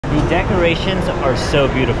decorations are so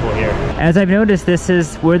beautiful here. As I've noticed, this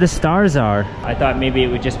is where the stars are. I thought maybe it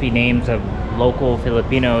would just be names of local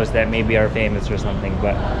Filipinos that maybe are famous or something,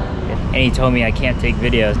 but and he told me I can't take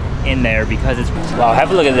videos in there because it's... Wow,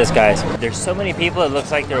 have a look at this, guys. There's so many people, it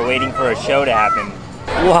looks like they're waiting for a show to happen.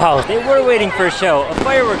 Wow, they were waiting for a show, a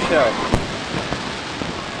fireworks show.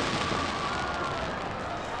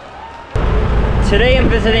 Today I'm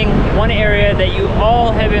visiting one area that you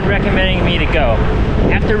all have been recommending me to go.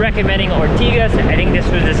 After recommending Ortigas, I think this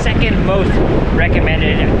was the second most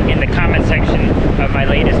recommended in the comment section of my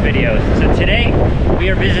latest videos. So today we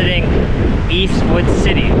are visiting Eastwood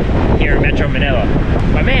City here in Metro Manila.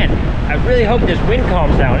 But man, I really hope this wind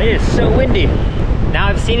calms down. It is so windy. Now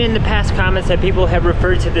I've seen in the past comments that people have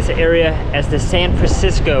referred to this area as the San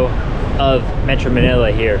Francisco of Metro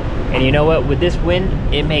Manila here. And you know what, with this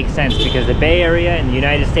wind, it makes sense because the Bay Area in the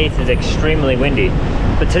United States is extremely windy.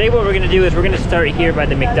 But today what we're gonna do is we're gonna start here by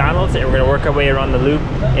the McDonald's and we're gonna work our way around the loop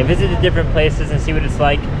and visit the different places and see what it's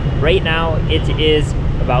like. Right now, it is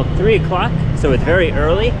about 3 o'clock, so it's very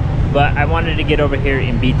early, but I wanted to get over here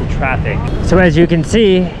and beat the traffic. So as you can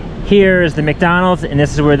see, here is the McDonald's and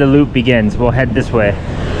this is where the loop begins. We'll head this way.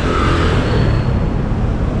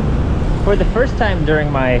 For the first time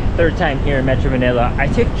during my third time here in Metro Manila, I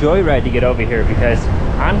took Joyride to get over here because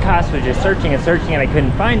Angkos was just searching and searching and I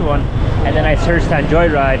couldn't find one. And then I searched on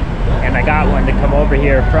Joyride and I got one to come over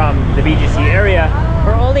here from the BGC area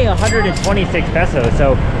for only 126 pesos.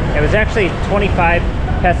 So it was actually 25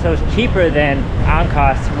 pesos cheaper than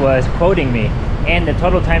Angkos was quoting me. And the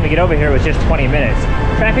total time to get over here was just 20 minutes.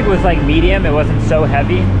 Traffic was like medium, it wasn't so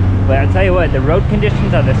heavy. But I'll tell you what, the road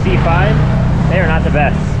conditions on the C5, they are not the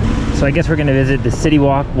best. So I guess we're gonna visit the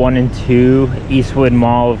Citywalk 1 and 2, Eastwood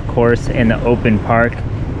Mall, of course, and the open park.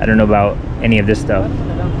 I don't know about any of this stuff.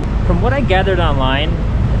 From what I gathered online,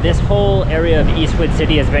 this whole area of Eastwood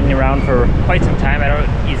City has been around for quite some time. I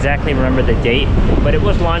don't exactly remember the date, but it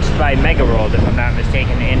was launched by Mega World, if I'm not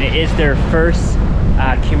mistaken, and it is their first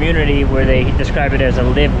community where they describe it as a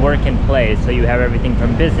live, work, and play. So you have everything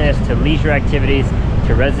from business to leisure activities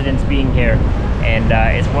to residents being here, and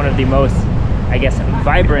it's one of the most, I guess,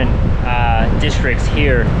 vibrant districts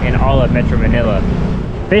here in all of Metro Manila.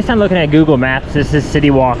 Based on looking at Google Maps, this is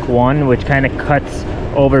Citywalk 1, which kind of cuts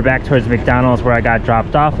over back towards McDonald's where I got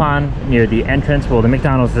dropped off on near the entrance. Well, the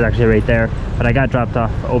McDonald's is actually right there, but I got dropped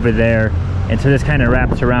off over there. And so this kind of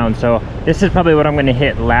wraps around. So this is probably what I'm going to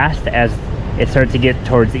hit last as it starts to get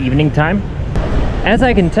towards the evening time. As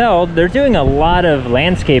I can tell, they're doing a lot of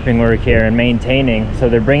landscaping work here and maintaining. So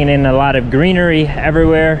they're bringing in a lot of greenery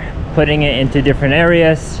everywhere, putting it into different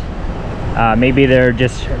areas. Maybe they're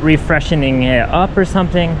just refreshing it up or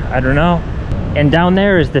something, I don't know. And down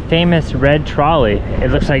there is the famous red trolley. It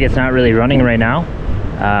looks like it's not really running right now.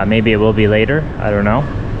 Maybe it will be later, I don't know.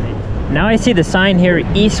 Now I see the sign here,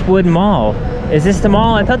 Eastwood Mall. Is this the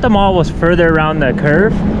mall? I thought the mall was further around the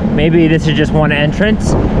curve. Maybe this is just one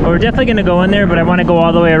entrance. But we're definitely gonna go in there, but I wanna go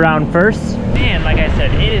all the way around first. Man, like I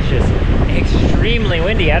said, it is just extremely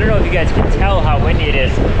windy. I don't know if you guys can tell how windy it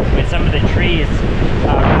is with some of the trees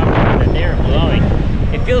that they're blowing.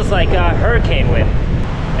 It feels like hurricane wind.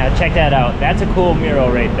 Now check that out. That's a cool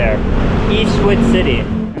mural right there. Eastwood City.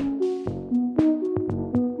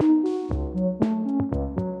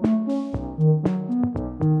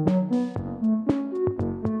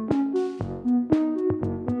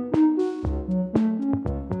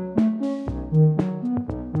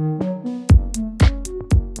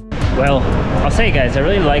 Well, I'll say guys, I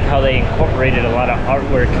really like how they incorporated a lot of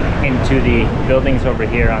artwork into the buildings over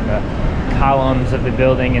here on the columns of the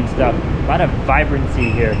building and stuff. A lot of vibrancy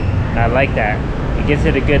here, and I like that. It gives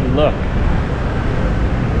it a good look.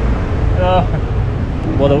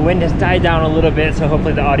 Well, the wind has died down a little bit, so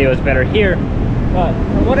hopefully the audio is better here. But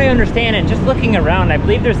from what I understand and just looking around, I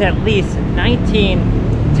believe there's at least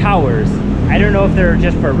 19 towers. I don't know if they're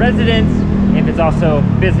just for residents, if it's also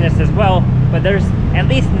business as well, but there's at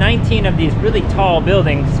least 19 of these really tall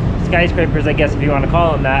buildings, skyscrapers I guess if you want to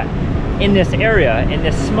call them that, in this area, in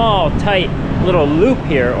this small tight little loop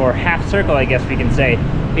here, or half circle I guess we can say,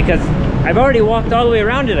 because I've already walked all the way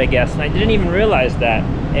around it I guess, and I didn't even realize that,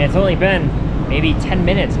 and it's only been maybe 10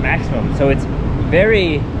 minutes maximum, so it's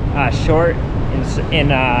very short in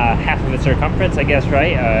half of its circumference I guess,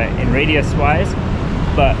 right, in radius wise,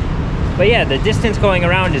 but yeah, the distance going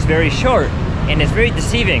around is very short. And it's very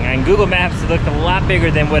deceiving. On Google Maps, it looked a lot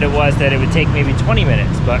bigger than what it was, that it would take maybe 20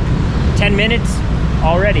 minutes, but 10 minutes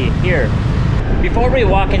already here. Before we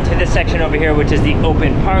walk into this section over here, which is the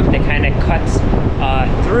open park that kind of cuts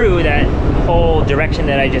through that whole direction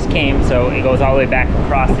that I just came, so it goes all the way back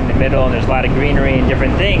across in the middle, and there's a lot of greenery and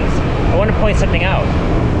different things, I want to point something out.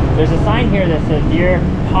 There's a sign here that says, "Dear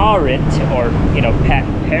parent," or, you know, pet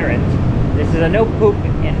parent, this is a no poop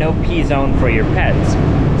and no pee zone for your pets.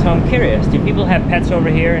 So I'm curious, do people have pets over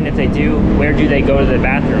here? And if they do, where do they go to the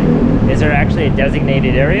bathroom? Is there actually a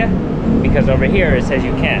designated area? Because over here it says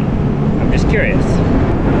you can. I'm just curious.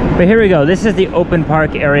 But here we go. This is the open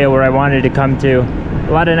park area where I wanted to come to.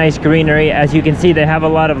 A lot of nice greenery. As you can see, they have a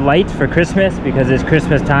lot of lights for Christmas because it's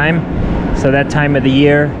Christmas time. So that time of the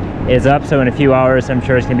year is up. So in a few hours, I'm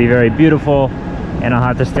sure it's gonna be very beautiful, and I'll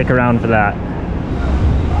have to stick around for that.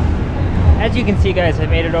 As you can see, guys, I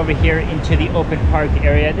made it over here into the open park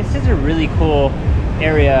area. This is a really cool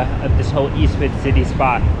area of this whole Eastwood City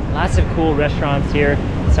spot. Lots of cool restaurants here,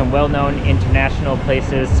 some well-known international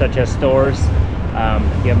places such as stores.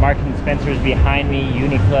 You have Marks and Spencer's behind me,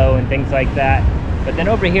 Uniqlo and things like that. But then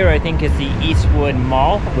over here I think is the Eastwood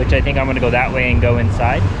Mall, which I think I'm gonna go that way and go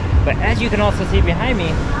inside. But as you can also see behind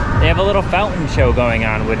me, they have a little fountain show going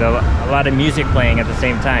on with a lot of music playing at the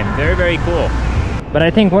same time. Very, very cool. But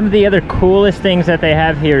I think one of the other coolest things that they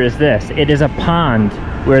have here is this. It is a pond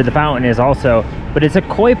where the fountain is also, but it's a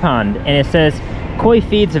koi pond, and it says koi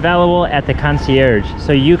feeds available at the concierge.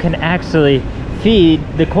 So you can actually feed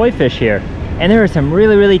the koi fish here. And there are some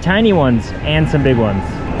really, really tiny ones and some big ones.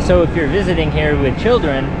 So if you're visiting here with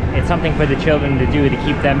children, it's something for the children to do to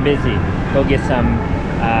keep them busy. Go get some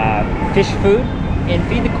fish food and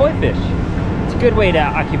feed the koi fish. It's a good way to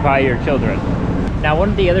occupy your children. Now, one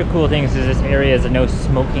of the other cool things is this area is a no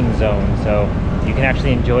smoking zone, so you can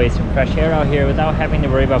actually enjoy some fresh air out here without having to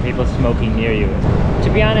worry about people smoking near you.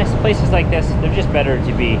 To be honest, places like this, they're just better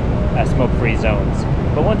to be smoke-free zones.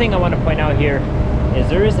 But one thing I want to point out here is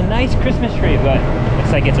there is a nice Christmas tree, but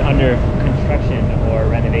looks like it's under construction or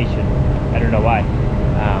renovation. I don't know why.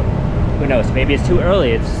 Who knows? Maybe it's too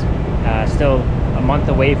early. It's still a month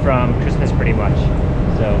away from Christmas pretty much.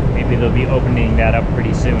 So maybe they'll be opening that up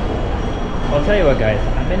pretty soon. I'll tell you what, guys,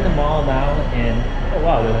 I'm in the mall now, and oh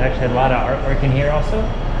wow, there's actually a lot of artwork in here also.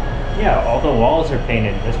 Yeah, all the walls are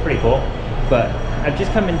painted. That's pretty cool. But I've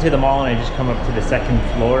just come into the mall and I just come up to the second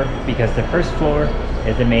floor because the first floor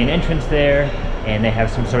is the main entrance there, and they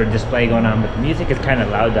have some sort of display going on, but the music is kind of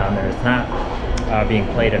loud down there. It's not being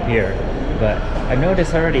played up here. But I've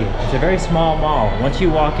noticed already, it's a very small mall. Once you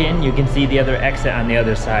walk in, you can see the other exit on the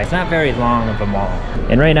other side. It's not very long of a mall.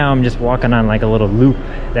 And right now I'm just walking on like a little loop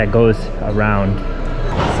that goes around.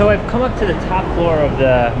 So I've come up to the top floor of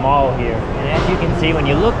the mall here. And as you can see, when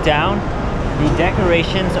you look down, the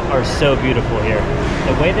decorations are so beautiful here.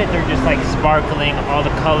 The way that they're just like sparkling, all the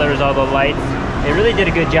colors, all the lights. They really did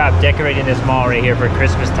a good job decorating this mall right here for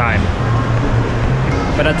Christmas time.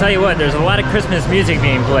 But I'll tell you what, there's a lot of Christmas music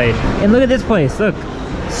being played. And look at this place, look.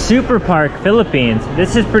 Super Park, Philippines.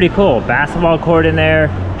 This is pretty cool. Basketball court in there,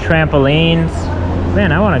 trampolines.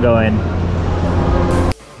 Man, I want to go in.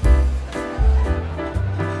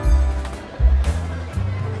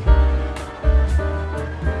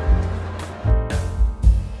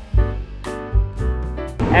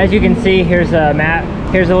 As you can see, here's a map.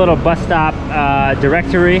 Here's a little bus stop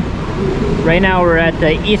directory. Right now we're at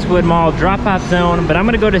the Eastwood Mall drop-off zone, but I'm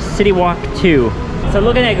gonna go to Citywalk 2. So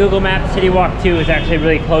looking at Google Maps, Citywalk 2 is actually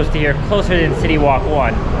really close to here, closer than Citywalk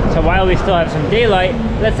 1. So while we still have some daylight,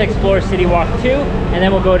 let's explore Citywalk 2, and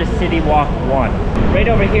then we'll go to Citywalk 1. Right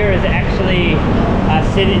over here is actually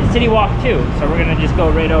Citywalk 2. So we're gonna just go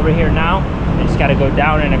right over here now. I just gotta go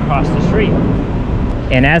down and across the street.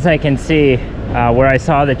 And as I can see, where I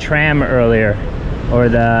saw the tram earlier, or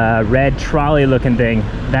the red trolley looking thing,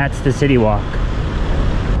 that's the Citywalk.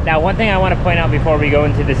 Now, one thing I want to point out before we go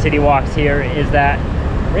into the Citywalks here is that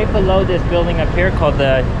right below this building up here called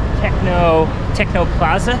the Techno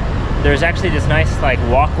Plaza, there's actually this nice like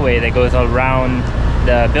walkway that goes around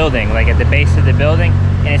the building, like at the base of the building,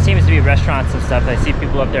 and it seems to be restaurants and stuff. I see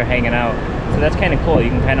people up there hanging out, so that's kind of cool.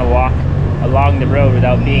 You can kind of walk along the road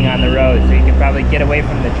without being on the road, so you can probably get away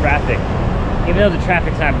from the traffic. Even though the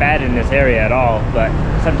traffic's not bad in this area at all, but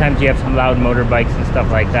sometimes you have some loud motorbikes and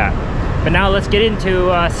stuff like that. But now let's get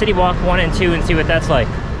into Citywalk 1 and 2 and see what that's like.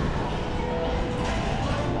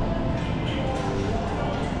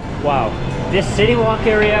 Wow, this Citywalk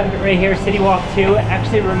area right here, Citywalk 2,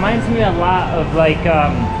 actually reminds me a lot of like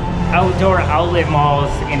outdoor outlet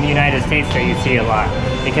malls in the United States that you see a lot,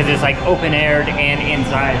 because it's like open-aired and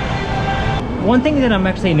inside. One thing that I'm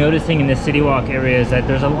actually noticing in the Citywalk area is that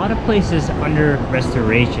there's a lot of places under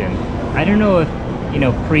restoration. I don't know if, you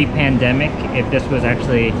know, pre-pandemic, if this was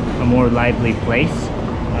actually a more lively place,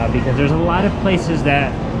 because there's a lot of places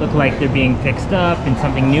that look like they're being fixed up and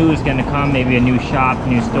something new is going to come, maybe a new shop,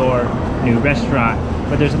 new store, new restaurant.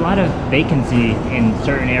 But there's a lot of vacancy in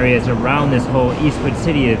certain areas around this whole Eastwood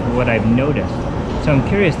City is what I've noticed. So I'm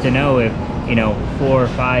curious to know if, you know, 4 or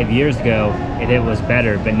 5 years ago, if it was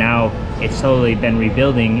better, but now it's slowly been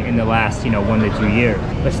rebuilding in the last, you know, 1 to 2 years.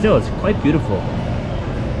 But still, it's quite beautiful.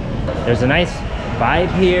 There's a nice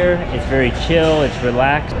vibe here. It's very chill, it's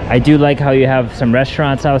relaxed. I do like how you have some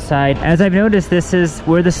restaurants outside. As I've noticed, this is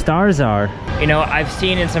where the stars are. You know, I've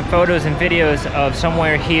seen in some photos and videos of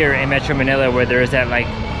somewhere here in Metro Manila where there is that like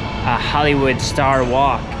Hollywood Star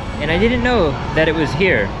Walk, and I didn't know that it was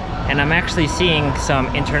here. And I'm actually seeing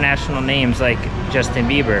some international names like Justin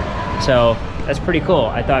Bieber, so that's pretty cool.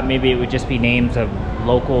 I thought maybe it would just be names of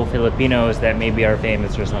local Filipinos that maybe are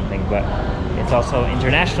famous or something, but it's also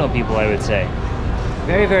international people, I would say.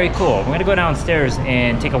 Very, very cool. I'm gonna go downstairs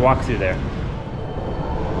and take a walk through there.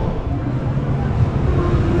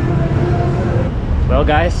 Well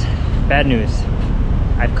guys, bad news.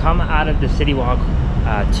 I've come out of the Citywalk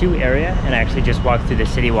 2 area, and I actually just walked through the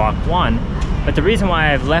Citywalk 1. But the reason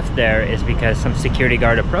why I've left there is because some security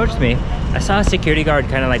guard approached me. I saw a security guard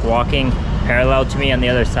kind of like walking parallel to me on the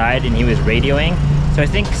other side, and he was radioing. So I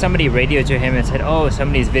think somebody radioed to him and said, oh,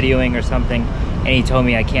 somebody's videoing or something. And he told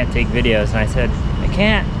me I can't take videos. And I said, I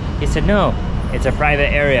can't. He said, no, it's a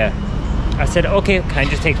private area. I said, okay, can I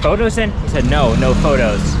just take photos then? He said, no, no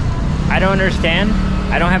photos. I don't understand.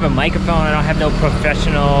 I don't have a microphone. I don't have no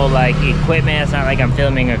professional like equipment. It's not like I'm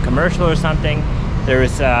filming a commercial or something.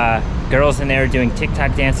 There's girls in there doing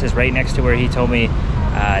TikTok dances right next to where he told me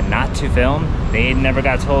not to film. They never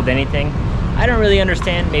got told anything. I don't really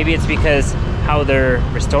understand. Maybe it's because how they're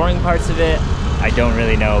restoring parts of it. I don't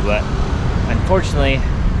really know, but unfortunately,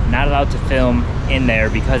 not allowed to film in there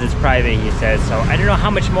because it's private, he says. So I don't know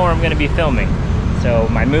how much more I'm gonna be filming. So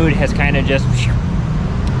my mood has kind of just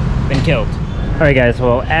been killed. All right guys,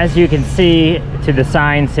 well, as you can see to the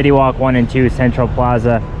sign, Citywalk 1 and 2 Central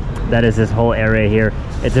Plaza, that is this whole area here.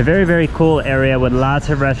 It's a very, very cool area with lots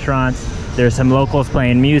of restaurants. There's some locals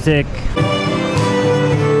playing music.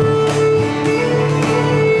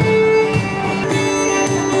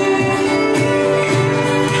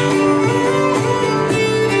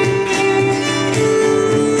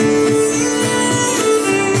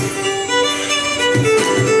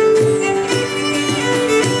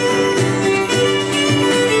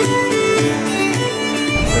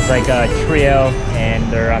 Like a trio,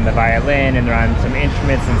 and they're on the violin and they're on some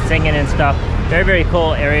instruments and singing and stuff. Very, very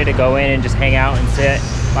cool area to go in and just hang out and sit.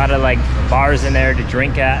 A lot of like bars in there to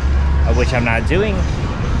drink at, which I'm not doing.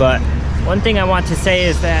 But one thing I want to say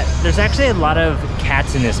is that there's actually a lot of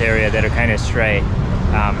cats in this area that are kind of stray.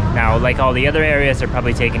 Now, like all the other areas, they're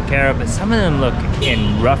probably taken care of, but some of them look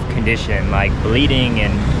in rough condition, like bleeding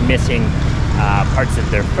and missing parts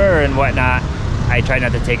of their fur and whatnot. I try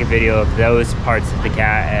not to take a video of those parts of the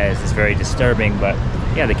cat as it's very disturbing, but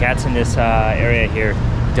yeah, the cats in this area here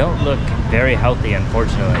don't look very healthy,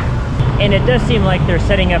 unfortunately. And it does seem like they're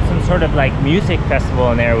setting up some sort of like music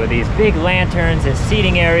festival in there with these big lanterns, a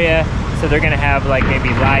seating area, so they're gonna have like maybe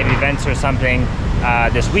live events or something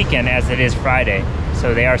this weekend, as it is Friday,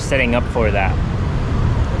 so they are setting up for that.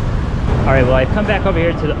 All right, well, I've come back over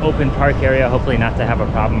here to the open park area, hopefully not to have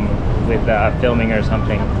a problem with filming or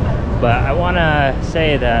something. But I want to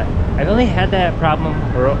say that I've only had that problem,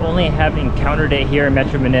 or only have encountered it here in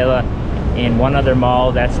Metro Manila in one other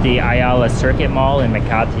mall. That's the Ayala Circuit Mall in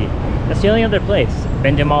Makati. That's the only other place.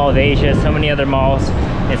 Been to Mall of Asia, so many other malls,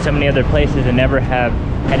 and so many other places, and never have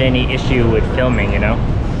had any issue with filming, you know?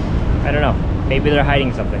 I don't know. Maybe they're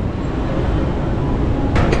hiding something.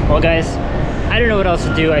 Well, guys, I don't know what else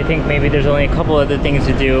to do. I think maybe there's only a couple other things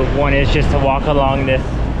to do. One is just to walk along this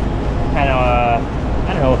kind of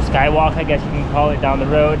I don't know, skywalk, I guess you can call it, down the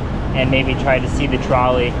road, and maybe try to see the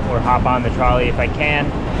trolley or hop on the trolley if I can.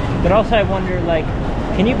 But also I wonder, like,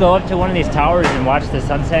 can you go up to one of these towers and watch the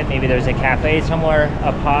sunset? Maybe there's a cafe somewhere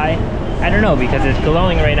up high. I don't know, because it's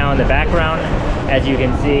glowing right now in the background. As you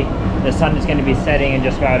can see, the sun is going to be setting in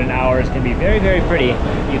just about an hour. It's going to be very, very pretty.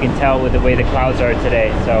 You can tell with the way the clouds are today.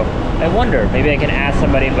 So I wonder, maybe I can ask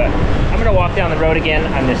somebody, but I'm going to walk down the road again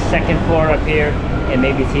on the second floor up here and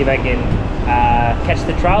maybe see if I can catch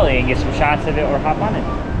the trolley and get some shots of it or hop on it.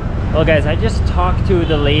 Well guys, I just talked to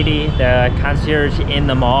the lady, the concierge in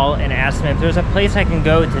the mall, and asked them if there's a place I can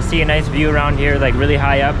go to see a nice view around here, like really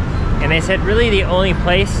high up. And they said really the only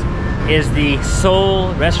place is the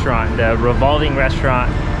Seoul restaurant, the revolving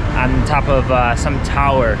restaurant on top of some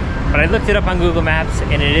tower. But I looked it up on Google Maps,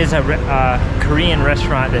 and it is a Korean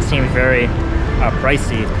restaurant that seems very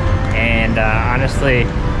pricey. And honestly,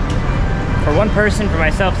 for one person, for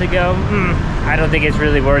myself to go, I don't think it's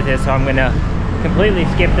really worth it, so I'm gonna completely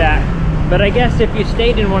skip that. But I guess if you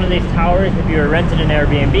stayed in one of these towers, if you were renting an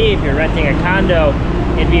Airbnb, if you're renting a condo,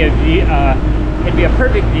 it'd be a it'd be a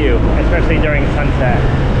perfect view, especially during sunset,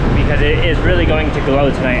 because it is really going to glow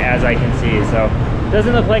tonight, as I can see. So it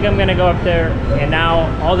doesn't look like I'm gonna go up there, and now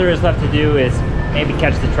all there is left to do is maybe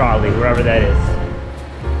catch the trolley, wherever that is.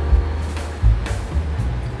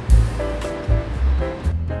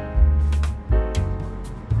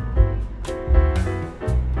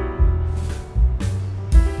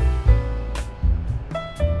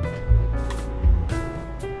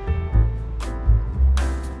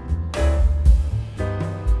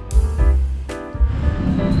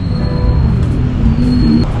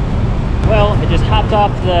 Well, I just hopped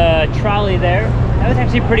off the trolley there. That was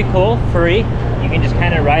actually pretty cool, free. You can just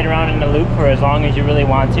kind of ride around in the loop for as long as you really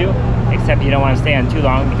want to, except you don't want to stay on too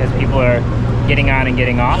long because people are getting on and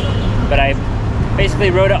getting off. But I basically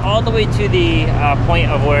rode it all the way to the point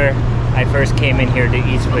of where I first came in here to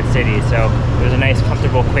Eastwood City. So it was a nice,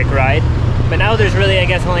 comfortable, quick ride. But now there's really, I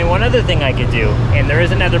guess, only one other thing I could do. And there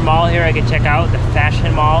is another mall here I could check out, the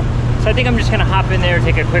Fashion Mall. So I think I'm just gonna hop in there,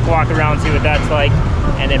 take a quick walk around, see what that's like,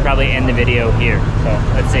 and then probably end the video here. So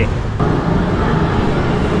let's see.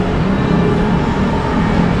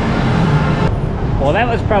 Well, that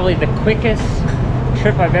was probably the quickest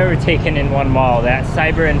trip I've ever taken in one mall. That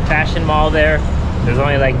Cyber and Fashion Mall there. There's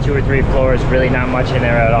only like 2 or 3 floors, really not much in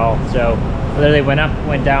there at all. So literally went up,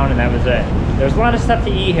 went down, and that was it. There's a lot of stuff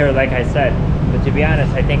to eat here, like I said. But to be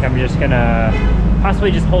honest, I think I'm just gonna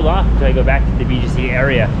possibly just hold off until I go back to the BGC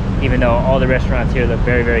area, even though all the restaurants here look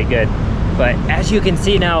very, very good. But as you can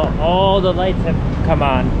see now, all the lights have come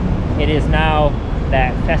on. It is now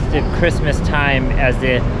that festive Christmas time as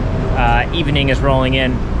the evening is rolling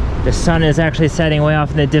in. The sun is actually setting way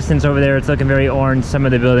off in the distance over there. It's looking very orange. Some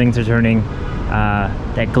of the buildings are turning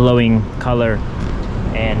that glowing color.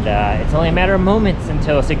 And it's only a matter of moments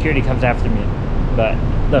until security comes after me. But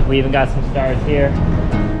look, we even got some stars here.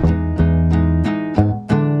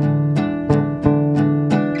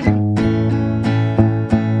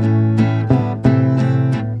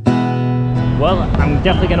 Well, I'm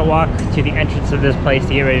definitely gonna walk to the entrance of this place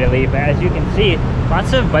to get ready to leave. But as you can see,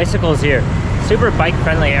 lots of bicycles here. Super bike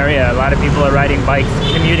friendly area. A lot of people are riding bikes,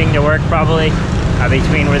 commuting to work probably,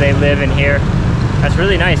 between where they live and here. That's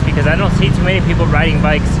really nice because I don't see too many people riding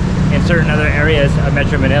bikes in certain other areas of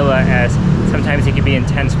Metro Manila, as sometimes it can be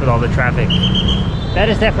intense with all the traffic. That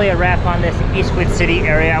is definitely a wrap on this Eastwood City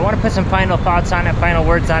area. I want to put some final thoughts on it, final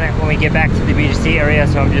words on it when we get back to the BGC area,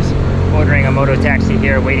 so I'm just ordering a moto taxi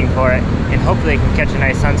here, waiting for it, and hopefully I can catch a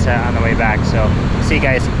nice sunset on the way back. So see you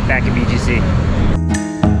guys back at BGC.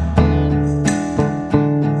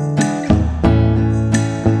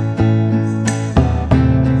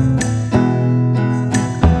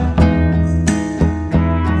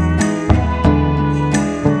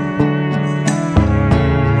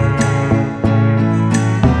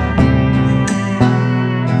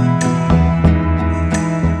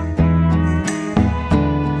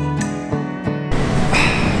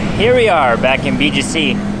 Here we are back in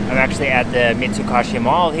BGC. I'm actually at the Mitsukashi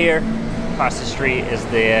Mall here. Across the street is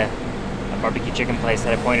the barbecue chicken place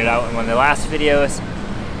that I pointed out in one of the last videos.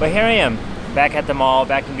 But here I am, back at the mall,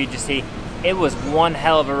 back in BGC. It was one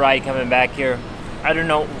hell of a ride coming back here. I don't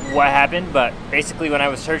know what happened, but basically when I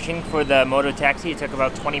was searching for the moto taxi, it took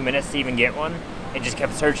about 20 minutes to even get one. It just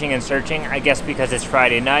kept searching and searching. I guess because it's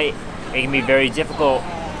Friday night, it can be very difficult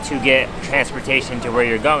to get transportation to where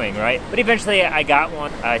you're going, right? But eventually I got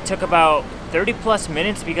one. It took about 30 plus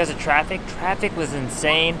minutes because of traffic. Traffic was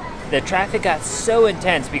insane. The traffic got so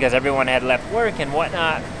intense because everyone had left work and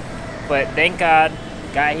whatnot. But thank God,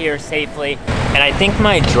 got here safely. And I think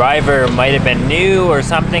my driver might have been new or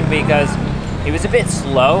something because he was a bit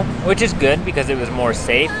slow, which is good because it was more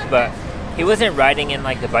safe, but he wasn't riding in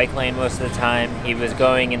like the bike lane most of the time. He was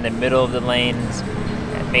going in the middle of the lanes,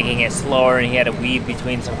 making it slower, and he had to weave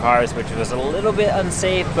between some cars, which was a little bit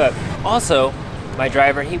unsafe. But also, my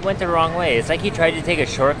driver, he went the wrong way. It's like he tried to take a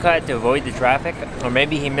shortcut to avoid the traffic, or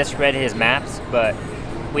maybe he misread his maps. But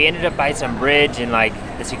we ended up by some bridge, and like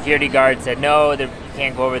the security guard said, no, you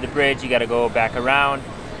can't go over the bridge, you gotta go back around.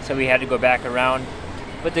 So we had to go back around.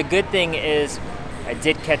 But the good thing is I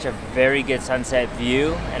did catch a very good sunset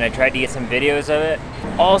view, and I tried to get some videos of it.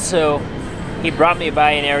 Also, he brought me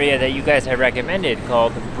by an area that you guys have recommended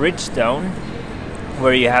called Bridgestone,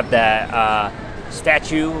 where you have that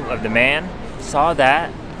statue of the man. Saw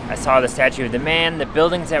that. I saw the statue of the man, the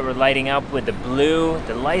buildings that were lighting up with the blue,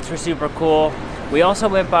 the lights were super cool. We also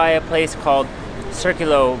went by a place called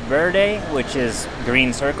Circulo Verde, which is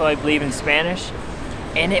green circle, I believe, in Spanish.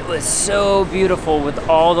 And it was so beautiful with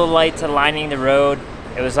all the lights aligning the road.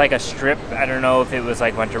 It was like a strip. I don't know if it was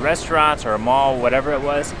like a bunch of restaurants or a mall, whatever it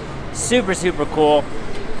was. Super, super cool.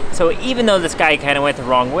 So even though this guy kind of went the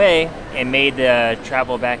wrong way and made the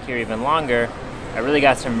travel back here even longer, I really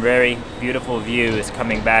got some very beautiful views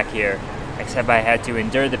coming back here, except I had to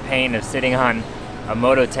endure the pain of sitting on a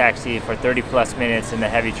moto taxi for 30+ minutes in the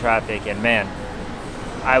heavy traffic, and man,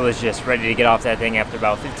 I was just ready to get off that thing after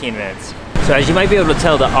about 15 minutes. So as you might be able to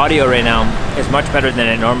tell, the audio right now is much better than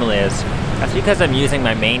it normally is. That's because I'm using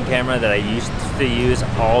my main camera that I used to use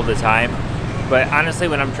all the time. But honestly,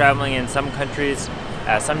 when I'm traveling in some countries,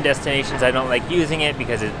 some destinations, I don't like using it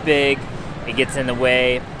because it's big, it gets in the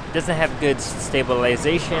way, it doesn't have good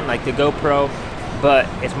stabilization like the GoPro, but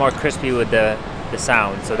it's more crispy with the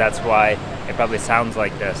sound, so that's why it probably sounds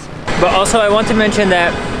like this. But also I want to mention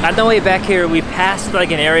that on the way back here, we passed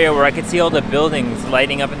like an area where I could see all the buildings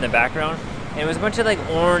lighting up in the background, and it was a bunch of like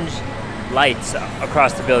orange lights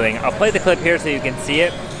across the building. I'll play the clip here so you can see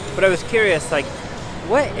it, but I was curious, like,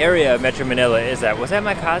 what area of Metro Manila is that? Was that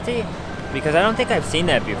Makati? Because I don't think I've seen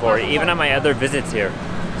that before, even on my other visits here.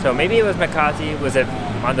 So maybe it was Makati, was it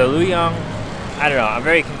Mandaluyong? I don't know, I'm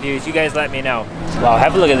very confused. You guys let me know. Wow,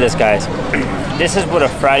 have a look at this, guys. This is what a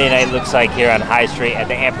Friday night looks like here on High Street at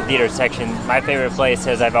the amphitheater section. My favorite place,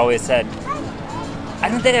 as I've always said. I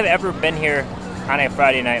don't think I've ever been here on a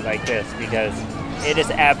Friday night like this because it is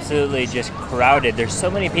absolutely just crowded. There's so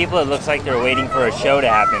many people, it looks like they're waiting for a show to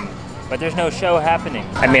happen, but there's no show happening.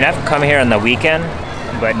 I mean, I've come here on the weekend,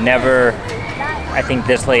 but never, I think,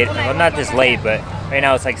 this late. Well, not this late, but right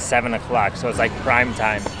now it's like 7 o'clock, so it's like prime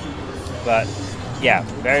time. But yeah,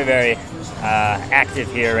 very, very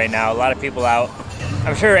active here right now. A lot of people out.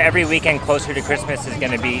 I'm sure every weekend closer to Christmas is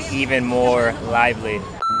going to be even more lively.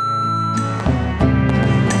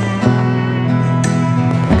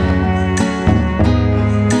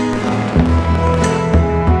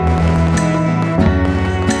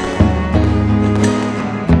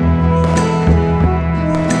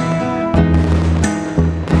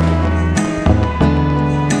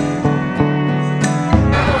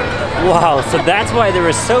 Wow, so that's why there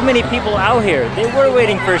were so many people out here. They were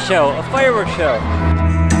waiting for a show, a fireworks show.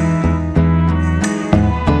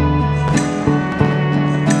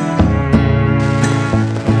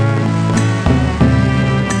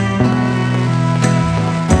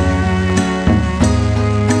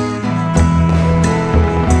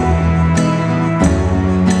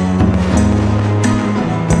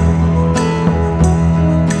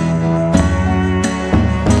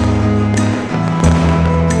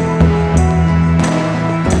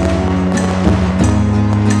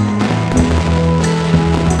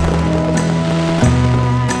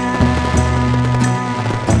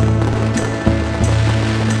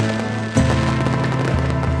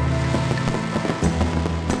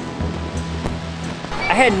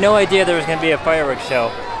 I had no idea there was going to be a fireworks show.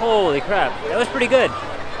 Holy crap, that was pretty good.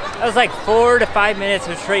 That was like 4 to 5 minutes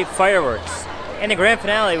of straight fireworks. And the grand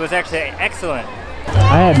finale was actually excellent.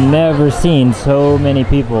 I have never seen so many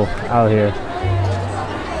people out here.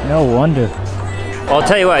 No wonder. Well, I'll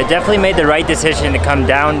tell you what, I definitely made the right decision to come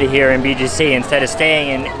down to here in BGC instead of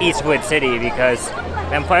staying in Eastwood City, because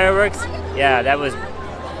them fireworks, yeah, that was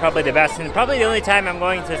probably the best, and probably the only time I'm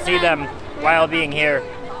going to see them while being here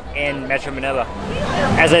in Metro Manila.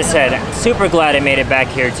 As I said, super glad I made it back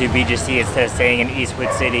here to BGC instead of staying in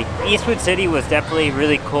Eastwood City. Eastwood City was definitely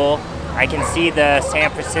really cool. I can see the San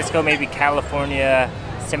Francisco, maybe California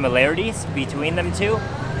similarities between them two.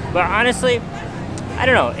 But honestly, I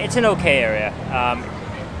don't know, it's an okay area.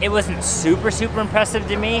 It wasn't super impressive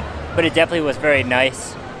to me, but it definitely was very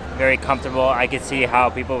nice, very comfortable. I could see how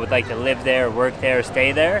people would like to live there, work there,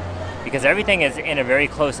 stay there, because everything is in a very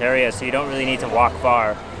close area, so you don't really need to walk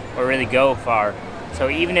far or really go far. So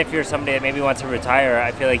even if you're somebody that maybe wants to retire,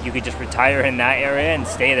 I feel like you could just retire in that area and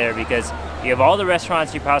stay there, because you have all the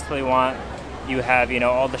restaurants you possibly want. You have, you know,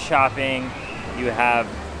 all the shopping. You have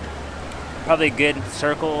probably a good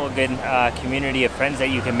circle, a good community of friends that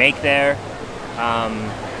you can make there.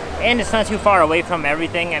 And it's not too far away from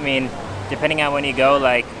everything. I mean, depending on when you go,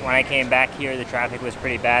 like when I came back here, the traffic was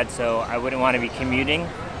pretty bad, so I wouldn't want to be commuting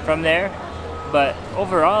from there. But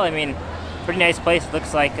overall, I mean, pretty nice place.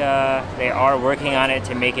 Looks like they are working on it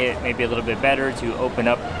to make it maybe a little bit better, to open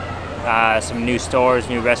up some new stores,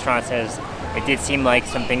 new restaurants, as it did seem like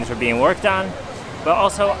some things were being worked on. But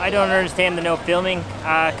also, I don't understand the no filming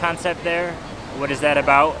concept there. What is that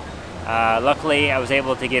about? Luckily, I was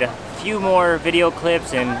able to get a few more video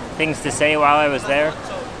clips and things to say while I was there.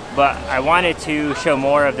 But I wanted to show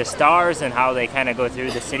more of the stars and how they kind of go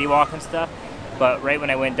through the city walk and stuff. But right when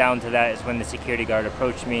I went down to that is when the security guard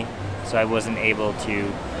approached me, so I wasn't able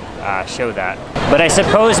to show that. But I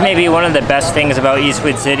suppose maybe one of the best things about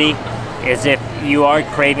Eastwood City is if you are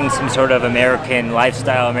craving some sort of American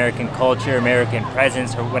lifestyle, American culture, American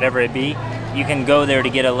presence, or whatever it be, you can go there to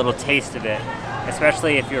get a little taste of it.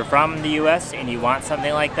 Especially if you're from the US and you want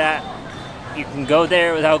something like that, you can go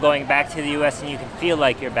there without going back to the US and you can feel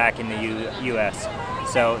like you're back in the US.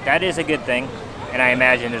 So that is a good thing. And I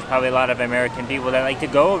imagine there's probably a lot of American people that like to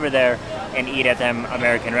go over there and eat at them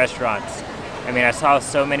American restaurants. I mean, I saw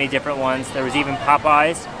so many different ones. There was even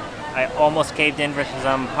Popeyes. I almost caved in for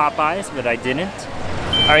some Popeyes, but I didn't.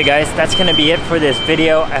 Alright guys, that's gonna be it for this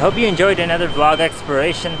video. I hope you enjoyed another vlog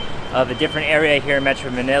exploration of a different area here in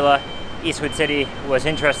Metro Manila. Eastwood City was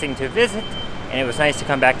interesting to visit, and it was nice to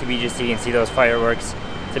come back to BGC and see those fireworks.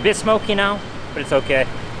 It's a bit smoky now, but it's okay.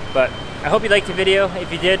 But I hope you liked the video.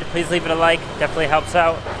 If you did, please leave it a like. Definitely helps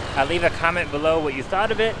out. Leave a comment below what you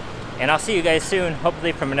thought of it, and I'll see you guys soon,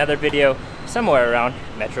 hopefully from another video somewhere around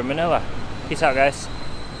Metro Manila. Peace out, guys.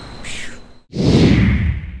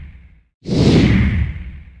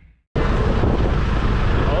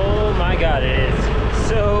 Oh my god, it is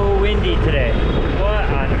so windy today. What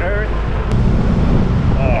on earth?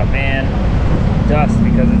 Oh man, dust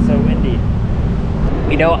because it's so windy.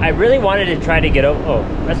 You know, I really wanted to try to get over.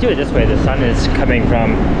 Oh, let's do it this way. The sun is coming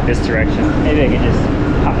from this direction. Maybe I can just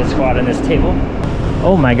hop a squat on this table.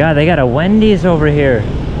 Oh my god, they got a Wendy's over here.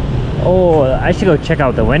 Oh, I should go check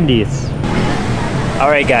out the Wendy's.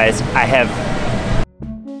 Alright guys, I have